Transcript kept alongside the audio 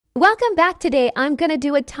Welcome back. Today I'm going to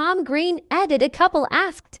do a Tom Green edit. A couple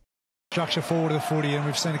asked. Structure forward of the footy, and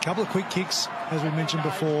we've seen a couple of quick kicks, as we mentioned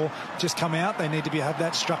before, just come out. They need to have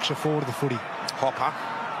that structure forward of the footy. Hopper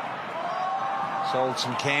sold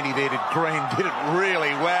some candy there to Green, did it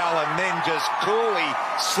really well, and then just coolly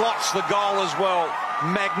slots the goal as well.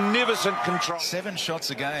 Magnificent control. 7 shots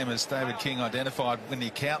a game, as David King identified, when you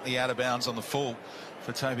count the out of bounds on the full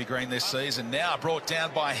for Toby Green this season. Now brought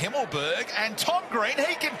down by Himmelberg, and Tom Green,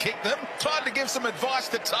 he can kick them. Tried to give some advice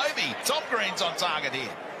to Toby. Tom Green's on target here.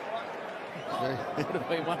 Would have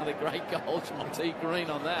been one of the great goals from T. Green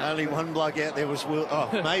on that. Only one bloke out there was Will. Oh,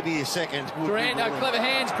 maybe a second. Grando, clever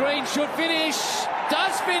hands. Green should finish.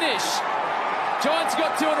 Does finish. Giants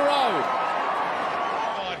got 2 in a row.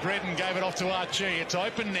 Redden gave it off to Archie. It's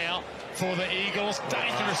open now for the Eagles.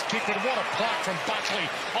 Dangerous kick, but what a pluck from Buckley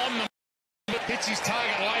on the hits his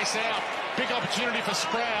target lace out. Big opportunity for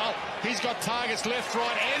Sproul. He's got targets left,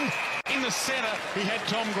 right, and in the centre he had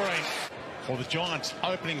Tom Green. For the Giants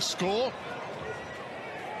opening score.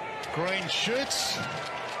 Green shoots,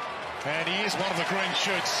 and he is one of the green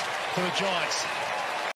shoots for the Giants.